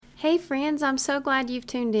Hey friends, I'm so glad you've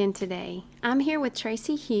tuned in today. I'm here with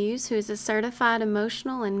Tracy Hughes, who is a certified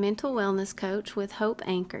emotional and mental wellness coach with Hope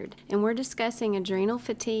Anchored, and we're discussing adrenal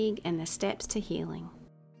fatigue and the steps to healing.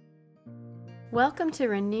 Welcome to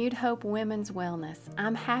Renewed Hope Women's Wellness.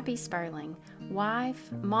 I'm Happy Sperling,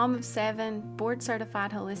 wife, mom of 7,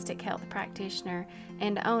 board-certified holistic health practitioner,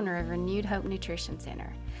 and owner of Renewed Hope Nutrition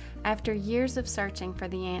Center. After years of searching for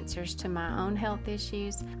the answers to my own health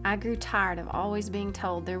issues, I grew tired of always being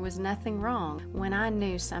told there was nothing wrong when I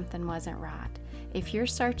knew something wasn't right. If you're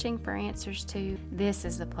searching for answers too, this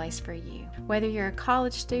is the place for you. Whether you're a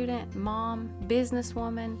college student, mom,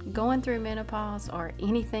 businesswoman, going through menopause, or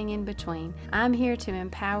anything in between, I'm here to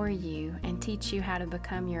empower you and teach you how to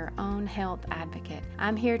become your own health advocate.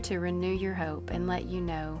 I'm here to renew your hope and let you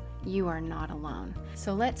know you are not alone.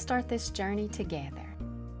 So let's start this journey together.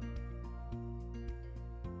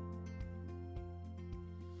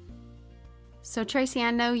 So Tracy,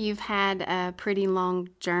 I know you've had a pretty long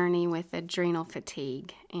journey with adrenal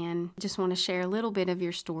fatigue, and just want to share a little bit of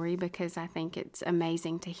your story because I think it's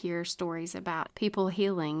amazing to hear stories about people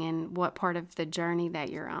healing and what part of the journey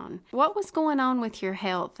that you're on. What was going on with your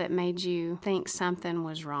health that made you think something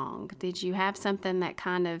was wrong? Did you have something that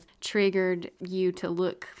kind of triggered you to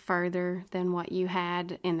look further than what you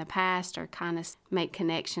had in the past, or kind of make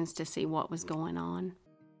connections to see what was going on?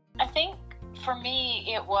 I think for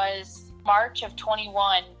me it was March of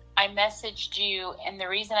 21, I messaged you, and the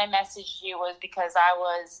reason I messaged you was because I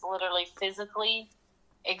was literally physically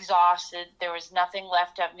exhausted. There was nothing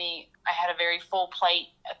left of me. I had a very full plate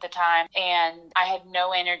at the time, and I had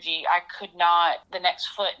no energy. I could not, the next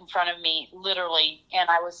foot in front of me, literally, and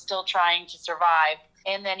I was still trying to survive.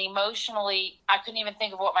 And then emotionally, I couldn't even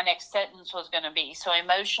think of what my next sentence was going to be. So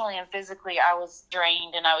emotionally and physically, I was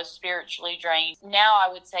drained, and I was spiritually drained. Now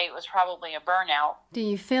I would say it was probably a burnout. Do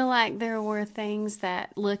you feel like there were things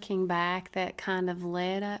that, looking back, that kind of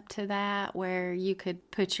led up to that, where you could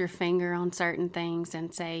put your finger on certain things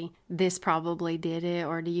and say, this probably did it?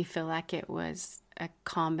 Or do you feel like it was a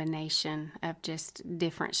combination of just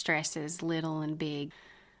different stresses, little and big?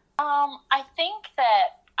 I think that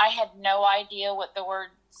I had no idea what the word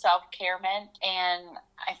self-care meant, and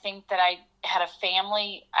I think that I had a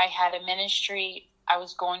family, I had a ministry, I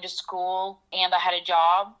was going to school, and I had a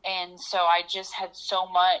job, and so I just had so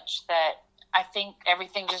much that I think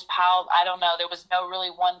everything just piled. I don't know, there was no really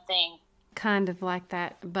one thing. Kind of like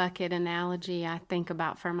that bucket analogy I think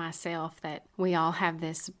about for myself, that we all have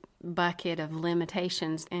this bucket of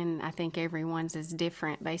limitations, and I think everyone's is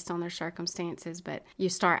different based on their circumstances, but you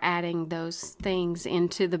start adding those things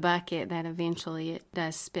into the bucket that eventually it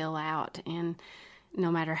does spill out, and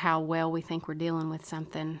no matter how well we think we're dealing with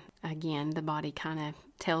something, again, the body kind of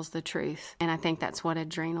tells the truth. And I think that's what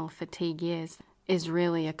adrenal fatigue is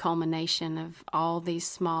really a culmination of all these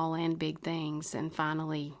small and big things, and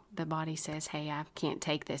finally the body says, hey, I can't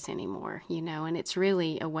take this anymore, and it's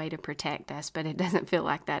really a way to protect us, but it doesn't feel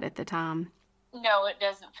like that at the time. No, it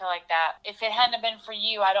doesn't feel like that. If it hadn't been for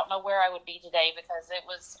you, I don't know where I would be today, because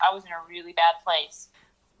I was in a really bad place.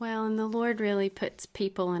 Well, and the Lord really puts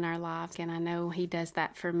people in our lives, and I know He does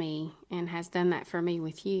that for me and has done that for me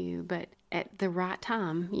with you, but at the right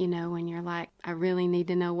time, when you're like, I really need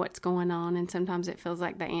to know what's going on, and sometimes it feels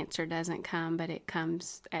like the answer doesn't come, but it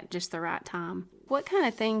comes at just the right time. What kind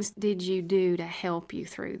of things did you do to help you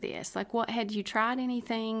through this? Like, had you tried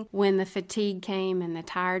anything when the fatigue came and the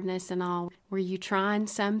tiredness and all? Were you trying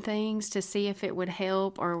some things to see if it would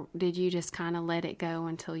help, or did you just kind of let it go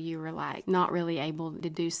until you were like not really able to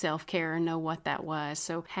do self-care or know what that was?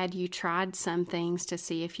 So had you tried some things to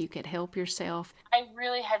see if you could help yourself? I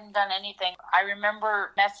really hadn't done anything. I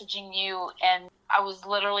remember messaging you, and I was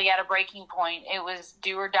literally at a breaking point. It was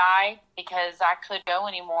do or die, because I couldn't go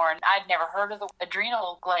anymore. And I'd never heard of the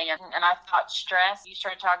adrenal gland, and I thought stress. You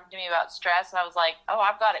started talking to me about stress, and I was like, oh,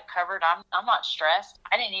 I've got it covered. I'm not stressed.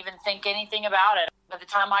 I didn't even think anything about it. By the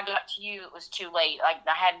time I got to you, it was too late. Like,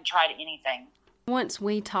 I hadn't tried anything. Once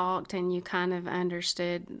we talked and you kind of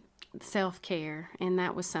understood self-care, and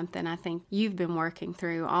that was something I think you've been working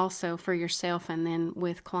through also for yourself and then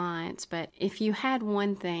with clients. But if you had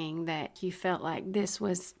one thing that you felt like this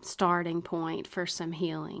was starting point for some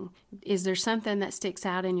healing, is there something that sticks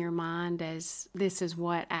out in your mind as this is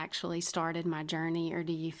what actually started my journey, or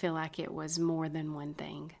do you feel like it was more than one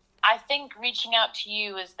thing? I think reaching out to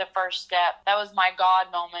you is the first step. That was my God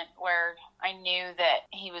moment where I knew that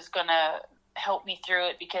He was going to help me through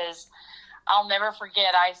it, because I'll never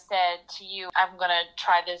forget, I said to you, I'm going to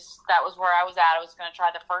try this. That was where I was at. I was going to try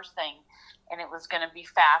the first thing. and it was going to be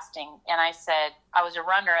fasting. And I said, I was a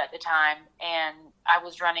runner at the time, and I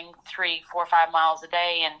was running 3, 4, 5 miles a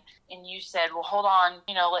day. And you said, well, hold on,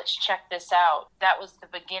 let's check this out. That was the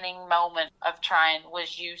beginning moment of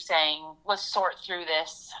was you saying, let's sort through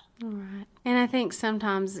this. Right. And I think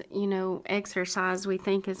sometimes, exercise we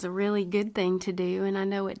think is a really good thing to do. And I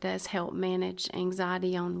know it does help manage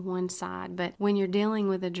anxiety on one side. But when you're dealing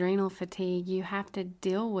with adrenal fatigue, you have to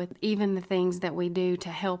deal with even the things that we do to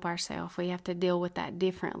help ourselves. We have to deal with that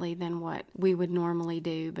differently than what we would normally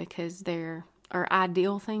do, because they're or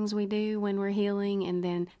ideal things we do when we're healing, and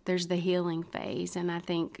then there's the healing phase. And I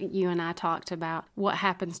think you and I talked about what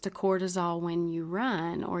happens to cortisol when you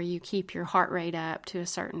run or you keep your heart rate up to a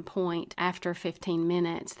certain point after 15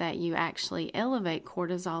 minutes, that you actually elevate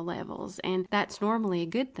cortisol levels. And that's normally a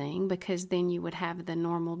good thing, because then you would have the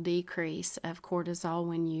normal decrease of cortisol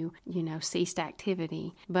when you ceased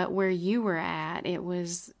activity. But where you were at, it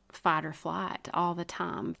was fight or flight all the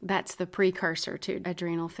time. That's the precursor to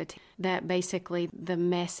adrenal fatigue. That basically the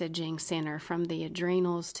messaging center from the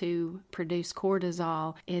adrenals to produce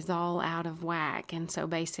cortisol is all out of whack. And so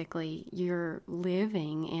basically you're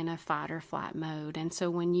living in a fight or flight mode. And so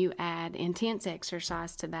when you add intense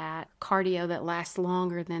exercise to that, cardio that lasts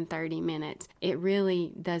longer than 30 minutes, it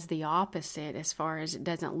really does the opposite. As far as it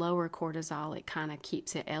doesn't lower cortisol, it kind of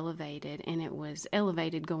keeps it elevated, and it was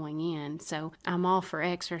elevated going in. So I'm all for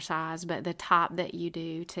exercise, but the type that you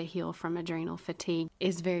do to heal from adrenal fatigue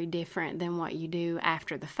is very different than what you do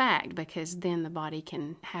after the fact, because then the body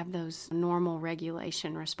can have those normal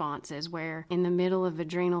regulation responses, where in the middle of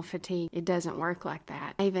adrenal fatigue, it doesn't work like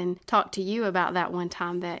that. I even talked to you about that one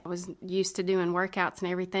time, that I was used to doing workouts and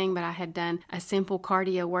everything, but I had done a simple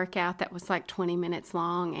cardio workout that was like 20 minutes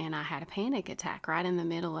long, and I had a panic attack right in the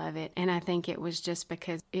middle of it. And I think it was just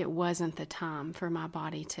because it wasn't the time for my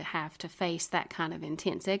body to have to face that kind of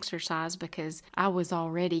intense exercise, because I was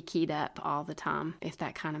already keyed up all the time, if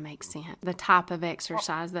that kind of makes sense. The type of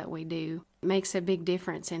exercise that we do makes a big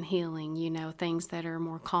difference in healing, things that are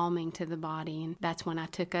more calming to the body. And that's when I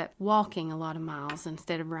took up walking a lot of miles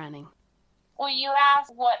instead of running. Well, you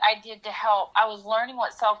asked what I did to help. I was learning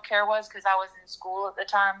what self-care was, because I was in school at the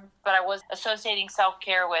time, but I was associating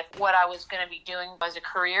self-care with what I was going to be doing as a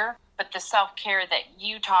career. But the self-care that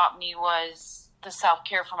you taught me was the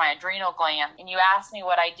self-care for my adrenal gland. And you asked me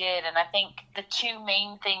what I did, and I think the two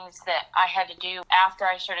main things that I had to do after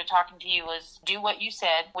I started talking to you was do what you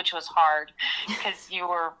said, which was hard because you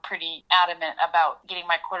were pretty adamant about getting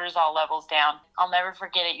my cortisol levels down. I'll never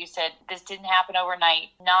forget it. You said, this didn't happen overnight,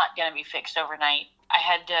 not going to be fixed overnight. I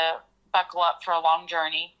had to buckle up for a long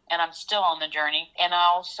journey, and I'm still on the journey. And I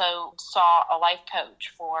also saw a life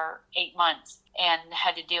coach for 8 months and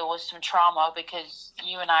had to deal with some trauma, because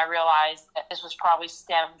you and I realized that this was probably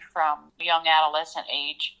stemmed from young adolescent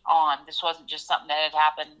age on. This wasn't just something that had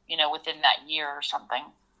happened, within that year or something.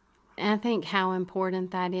 And I think how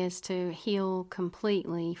important that is to heal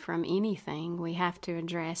completely from anything. We have to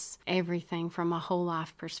address everything from a whole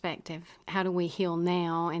life perspective. How do we heal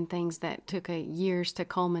now in things that took years to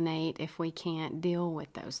culminate if we can't deal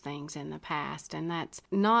with those things in the past? And that's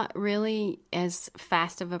not really as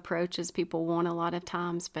fast of approach as people want a lot of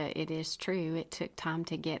times, but it is true. It took time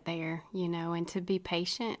to get there, and to be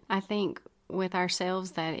patient. I think with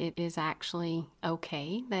ourselves that it is actually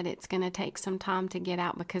okay, that it's going to take some time to get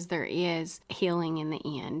out, because there is healing in the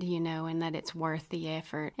end, and that it's worth the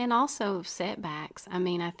effort. And also setbacks. I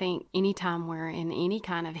mean, I think anytime we're in any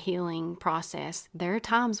kind of healing process, there are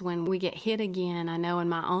times when we get hit again. I know in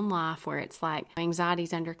my own life where it's like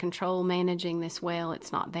anxiety's under control, managing this well,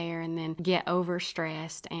 it's not there, and then get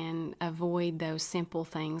overstressed and avoid those simple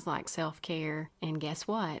things like self-care. And guess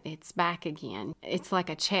what? It's back again. It's like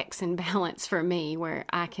a checks and balance for me, where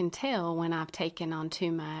I can tell when I've taken on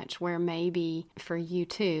too much, where maybe for you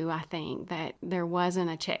too, I think that there wasn't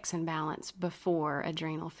a checks and balance before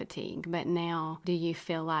adrenal fatigue, but now do you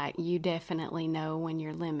feel like you definitely know when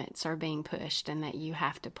your limits are being pushed and that you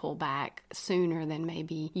have to pull back sooner than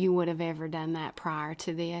maybe you would have ever done that prior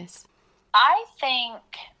to this? I think,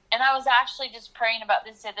 and I was actually just praying about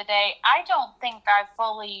this the other day, I don't think I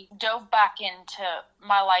fully dove back into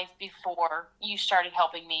my life before you started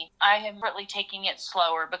helping me. I am really taking it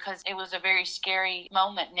slower, because it was a very scary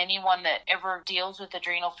moment. And anyone that ever deals with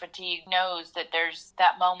adrenal fatigue knows that there's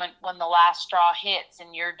that moment when the last straw hits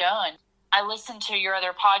and you're done. I listened to your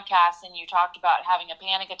other podcast, and you talked about having a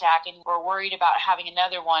panic attack and were worried about having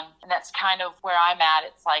another one. And that's kind of where I'm at.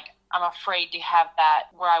 It's like, I'm afraid to have that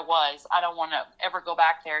where I was. I don't want to ever go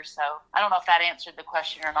back there. So I don't know if that answered the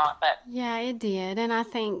question or not, but yeah, it did. And I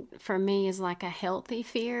think for me is like a healthy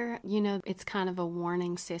fear, it's kind of a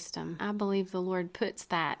warning system. I believe the Lord puts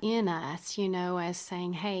that in us, as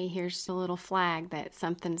saying, hey, here's a little flag that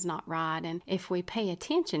something's not right. And if we pay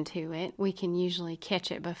attention to it, we can usually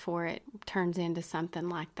catch it before it turns into something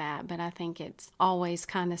like that. But I think it's always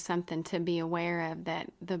kind of something to be aware of,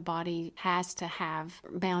 that the body has to have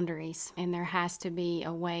boundaries, and there has to be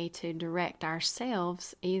a way to direct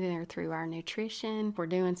ourselves, either through our nutrition, if we're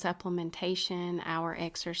doing supplementation, our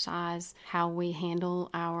exercise, how we handle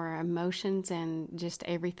our emotions, and just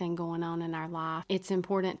everything going on in our life. It's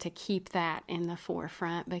important to keep that in the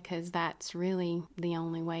forefront, because that's really the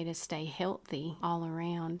only way to stay healthy all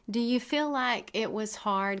around. Do you feel like it was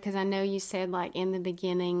hard? Because I know you said like in the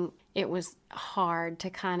beginning it was hard to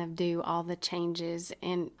kind of do all the changes.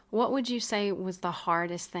 And what would you say was the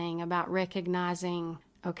hardest thing about recognizing,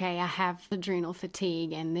 okay, I have adrenal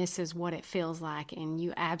fatigue and this is what it feels like, and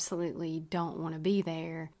you absolutely don't want to be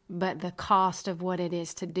there, but the cost of what it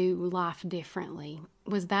is to do life differently?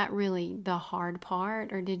 Was that really the hard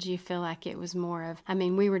part, or did you feel like it was more of,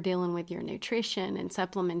 we were dealing with your nutrition and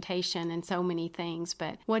supplementation and so many things,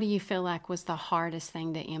 but what do you feel like was the hardest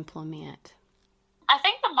thing to implement? I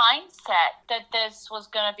think the mindset that this was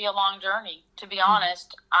going to be a long journey, to be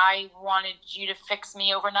honest. I wanted you to fix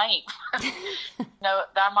me overnight. No,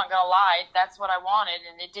 I'm not going to lie. That's what I wanted,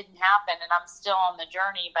 and it didn't happen, and I'm still on the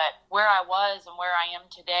journey. But where I was and where I am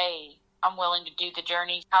today, I'm willing to do the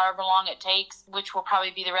journey however long it takes, which will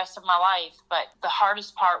probably be the rest of my life. But the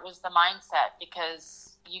hardest part was the mindset,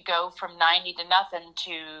 because you go from 90 to nothing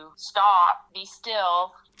to stop, be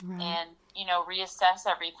still, right, and reassess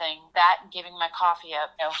everything. That and giving my coffee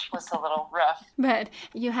up was a little rough. But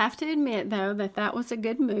you have to admit, though, that was a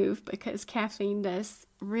good move, because caffeine does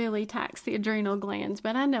really tax the adrenal glands.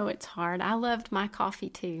 But I know it's hard. I loved my coffee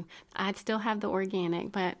too. I'd still have the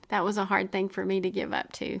organic, but that was a hard thing for me to give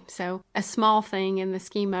up to. So a small thing in the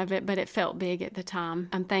scheme of it, but it felt big at the time.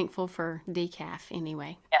 I'm thankful for decaf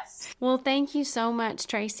anyway. Yes. Well, thank you so much,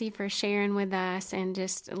 Tracy, for sharing with us and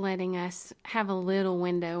just letting us have a little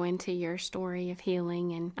window into your story of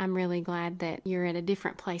healing. And I'm really glad that you're at a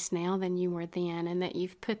different place now than you were then, and that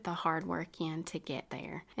you've put the hard work in to get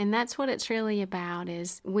there. And that's what it's really about,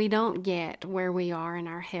 is we don't get where we are in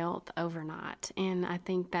our health overnight. And I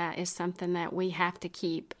think that is something that we have to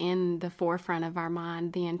keep in the forefront of our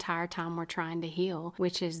mind the entire time we're trying to heal,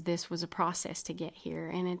 which is this was a process to get here,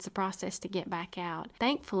 and it's a process to get back out.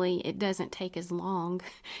 Thankfully, it doesn't take as long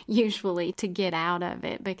usually to get out of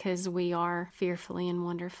it, because we are fearfully and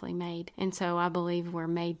wonderfully made. And so I believe we're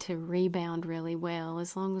made to rebound really well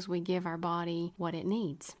as long as we give our body what it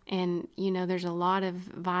needs. And there's a lot of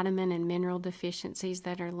vitamin and mineral deficiencies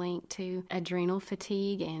that are linked to adrenal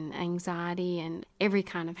fatigue and anxiety and every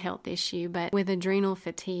kind of health issue. But with adrenal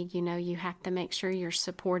fatigue, you have to make sure you're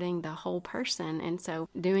supporting the whole person. And so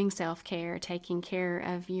doing self-care, taking care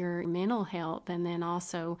of your mental health, and then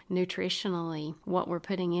also nutritionally, what we're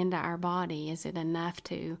putting into our body, is it enough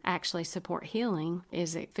to actually support healing?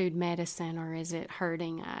 Is it food medicine, or is it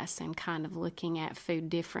hurting us? And kind of looking at food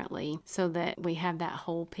differently so that we have that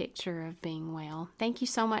whole picture of being well. Thank you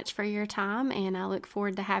so much for your time, and I look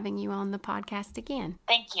forward to having you on the podcast again.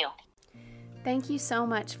 Thank you. Thank you so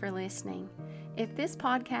much for listening. If this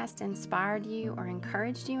podcast inspired you or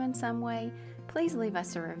encouraged you in some way, please leave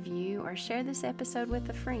us a review or share this episode with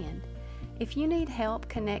a friend. If you need help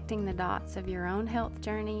connecting the dots of your own health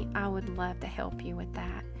journey, I would love to help you with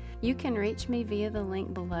that. You can reach me via the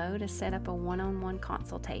link below to set up a one-on-one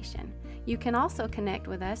consultation. You can also connect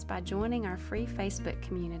with us by joining our free Facebook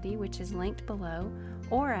community, which is linked below,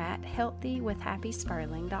 or at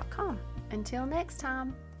healthywithhappysperling.com. Until next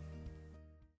time.